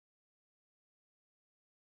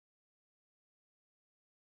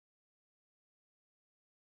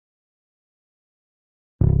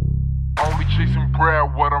chasing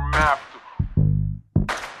bread, what I'm after.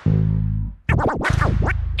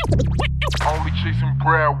 Only chasing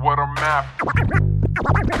bread, what I'm after.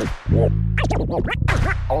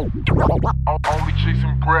 Only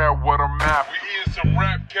chasing bread, what I'm after. We eating some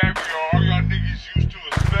rap caviar, all y'all niggas used to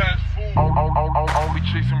is fast food. Only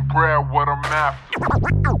chasing bread, what I'm after.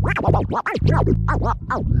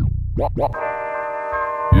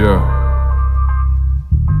 Yeah.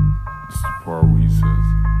 This is the part where he says,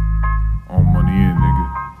 all money in, nigga.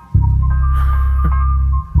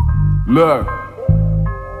 Look.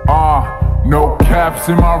 No caps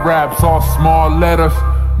in my raps, all small letters.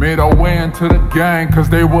 Made our way into the gang cause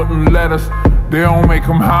they wouldn't let us. They don't make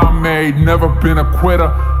them handmade, never been a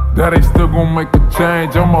quitter. That ain't still gon' make a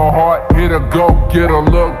change. I'm a hard hitter, go get a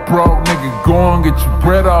look, bro. Nigga, go and get your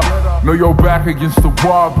bread up. Know your back against the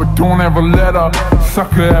wall, but don't ever let her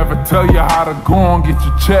sucker ever tell you how to go and get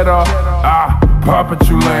your cheddar. Pop at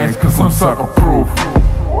you lanes cause I'm sucker proof.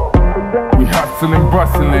 We hustling,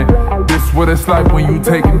 bustling. This what it's like when you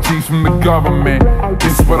taking G's from the government.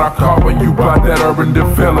 This what I call when you buy that urban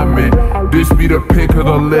development. This be the pick of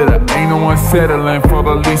the litter. Ain't no one settling for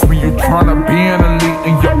the least when you tryna be an elite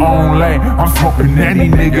in your own lane. I'm smoking any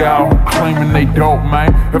nigga out claiming they dope,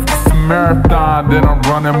 man. If it's a marathon, then I'm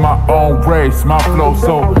running my own race. My flow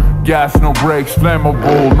so gas, no brakes,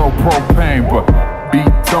 flammable, no propane. But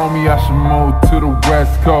beat told me I should move to the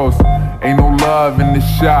West Coast. Ain't no love in the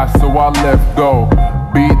shot, so I left go.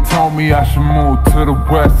 Beat told me I should move to the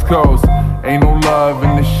West Coast. Ain't no love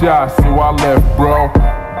in the shot, so I left, bro.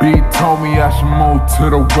 Beat told me I should move to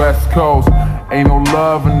the West Coast. Ain't no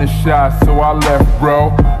love in the shot, so I left,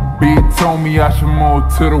 bro. Beat told me I should move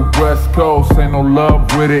to the West Coast. Ain't no love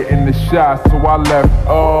with it in the shot, so I left.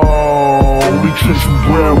 Only chasing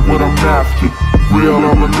bread, what I'm after. Real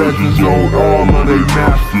urban legends own all of they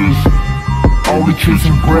masters. Only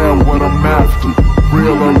chasing bread, what I'm after.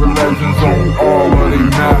 Real urban legends own all of they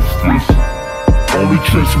masters. Only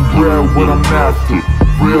chasing bread, what I'm after.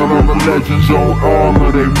 Real urban legends own all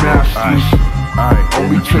of they masters.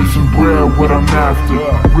 Only chasing bread, what I'm after.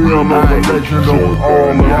 Real urban legends own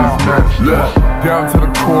all of these masters. Look, down to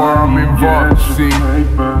the core, I'm involved, see.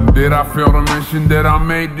 Did I fail to mention that I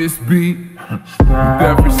made this beat? With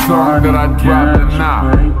every song that I drop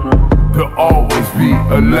tonight, there'll always be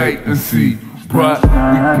a latency. But we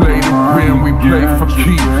play to win, we play for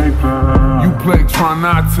keeps. You play try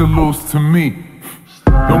not to lose to me.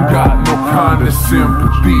 Don't got no kind of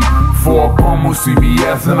sympathy for a bum see me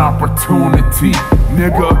as an opportunity.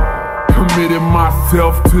 Nigga, committed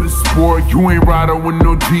myself to the sport. You ain't riding with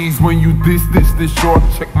no G's when you this short.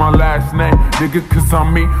 Check my last name, nigga, cause I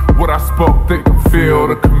mean what I spoke. They can feel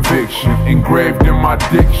the conviction engraved in my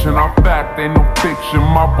diction. I'm fact, ain't no fiction.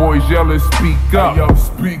 My boys yelling, speak up. Hey, yo,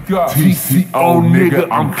 speak up. TCO, nigga,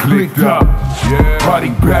 I'm clicked up. Yeah. Body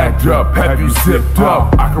bagged up, have you zipped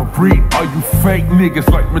up? I can read all you fake niggas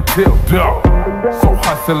like Matilda. So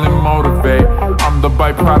hustle and motivate. I'm the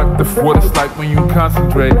byproduct of what it's like when you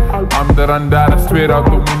concentrate. I'm the randada straight out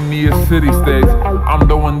the windiest city states. I'm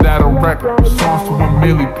the one that'll record songs to a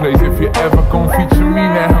milli plays. If you ever gon' feature me,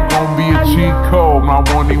 now gon' be a cheat code. My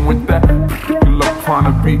warning with that, you look trying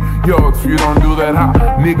to be. Yo, if you don't do that, how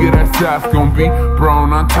nigga, that's how it's gon' be. Bro,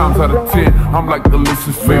 9 times out of 10, I'm like the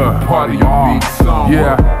listen's favorite party on beat song.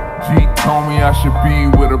 Yeah, G told me I should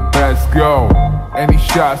be where the best go. Any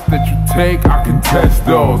shots that you take, I can test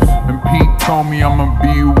those. And Pete told me I'ma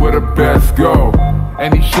be where the best go.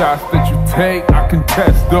 Any shots that you take, I can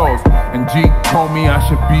test those. And G told me I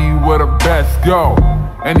should be where the best go.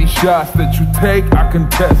 Any shots that you take, I can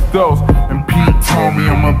test those. And Pete told me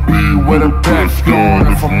I'ma be where the best go.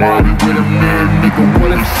 And if I'm already with a man, nigga,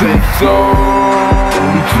 what it say so?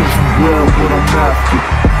 Only chasing bread, what I'm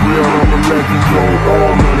after. Real urban legends own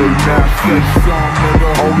all of they masters.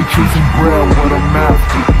 Only chasing bread, what I'm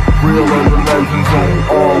after. Real urban legends own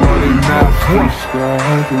all of they masters.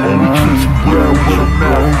 Only chasing bread, what I'm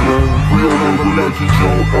after. Real urban legends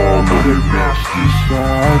own all of they masters.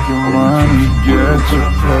 Stack your money, get your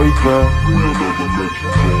paper. Real urban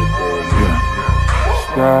legends own all of they masters.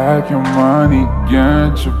 Stack your money,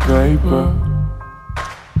 get your paper.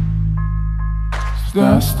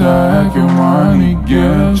 Stack your money,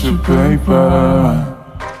 get your paper.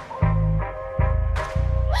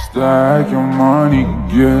 Stack your money,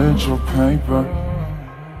 get your paper.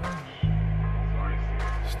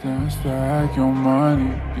 Stack your money,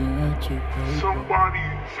 get your paper.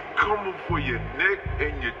 Somebody's coming for your neck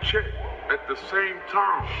and your check at the same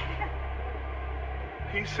time.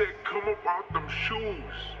 He said, come up out them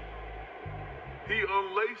shoes. He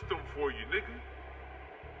unlaced them for you, nigga.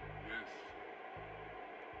 Yes.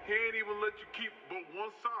 He ain't even let you keep but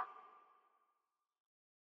one sock.